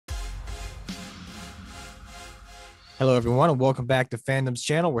Hello, everyone, and welcome back to Fandom's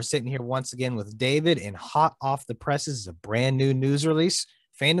channel. We're sitting here once again with David, and hot off the presses is a brand new news release.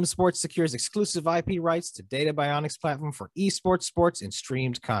 Fandom Sports secures exclusive IP rights to DataBioniX platform for esports, sports, and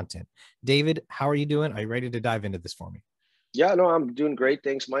streamed content. David, how are you doing? Are you ready to dive into this for me? Yeah, no, I'm doing great.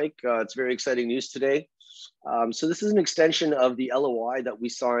 Thanks, Mike. It's very exciting news today. So this is an extension of the LOI that we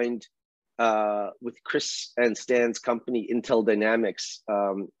signed with Chris and Stan's company, Intel Dynamics.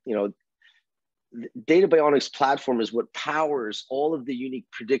 DataBioniX platform is what powers all of the unique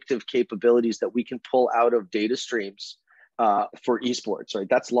predictive capabilities that we can pull out of data streams for esports, right?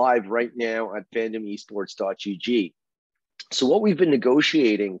 That's live right now at fandomesports.gg. So what we've been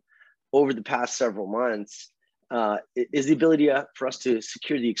negotiating over the past several months is the ability for us to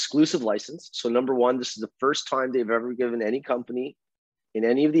secure the exclusive license. So number one, this is the first time they've ever given any company in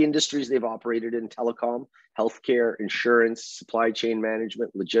any of the industries they've operated in, telecom, healthcare, insurance, supply chain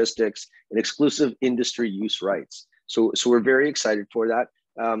management, logistics, and exclusive industry use rights. So we're very excited for that.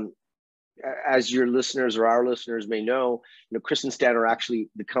 As your listeners or our listeners may know, Chris and Stan are actually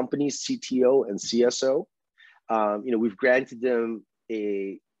the company's CTO and CSO. We've granted them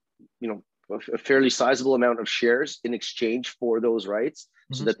a fairly sizable amount of shares in exchange for those rights,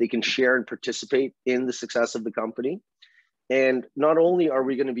 so that they can share and participate in the success of the company. And not only are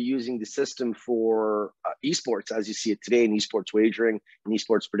we going to be using the system for esports, as you see it today in esports wagering and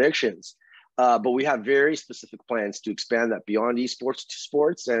esports predictions, but we have very specific plans to expand that beyond esports to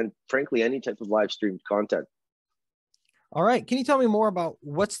sports and, frankly, any type of live streamed content. All right. Can you tell me more about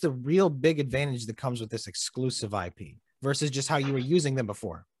what's the real big advantage that comes with this exclusive IP versus just how you were using them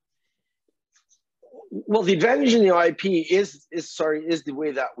before? Well, the advantage in the IP is the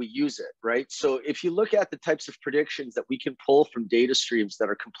way that we use it, right? So if you look at the types of predictions that we can pull from data streams that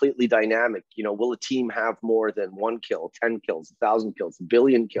are completely dynamic, will a team have more than 1 kill, 10 kills, 1,000 kills, 1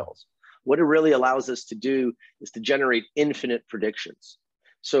 billion kills? What it really allows us to do is to generate infinite predictions.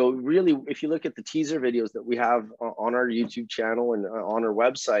 So really, if you look at the teaser videos that we have on our YouTube channel and on our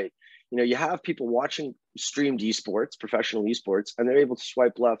website, you have people watching streamed esports, professional esports, and they're able to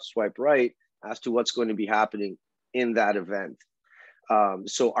swipe left, swipe right as to what's going to be happening in that event.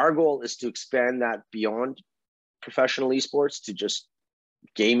 So our goal is to expand that beyond professional esports to just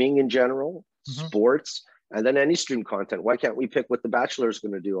gaming in general, sports, and then any stream content. Why can't we pick what The Bachelor is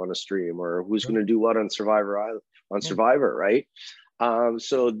going to do on a stream, or who's going to do what on Survivor, right?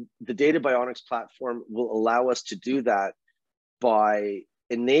 So the DataBioniX platform will allow us to do that by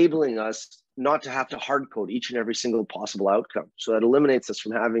enabling us not to have to hard code each and every single possible outcome. So that eliminates us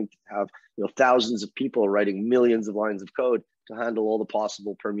from having to have thousands of people writing millions of lines of code to handle all the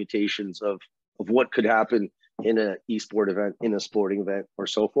possible permutations of what could happen in an esport event, in a sporting event, or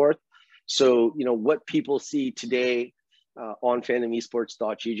so forth. So what people see today on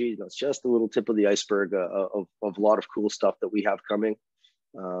fandomesports.gg, that's just a little tip of the iceberg of a lot of cool stuff that we have coming.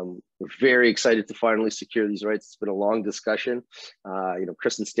 We're very excited to finally secure these rights. It's been a long discussion.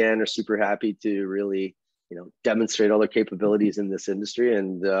 Chris and Stan are super happy to really, demonstrate all their capabilities in this industry,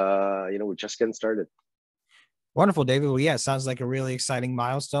 and we're just getting started. Wonderful, David. Well, yeah, it sounds like a really exciting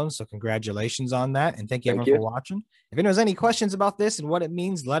milestone. So congratulations on that. And thank you everyone for watching. If anyone has any questions about this and what it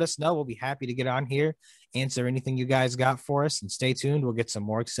means, let us know. We'll be happy to get on here, answer anything you guys got for us, and stay tuned. We'll get some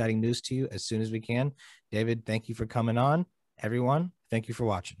more exciting news to you as soon as we can. David, thank you for coming on. Everyone, thank you for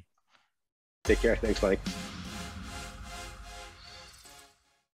watching. Take care. Thanks, Mike.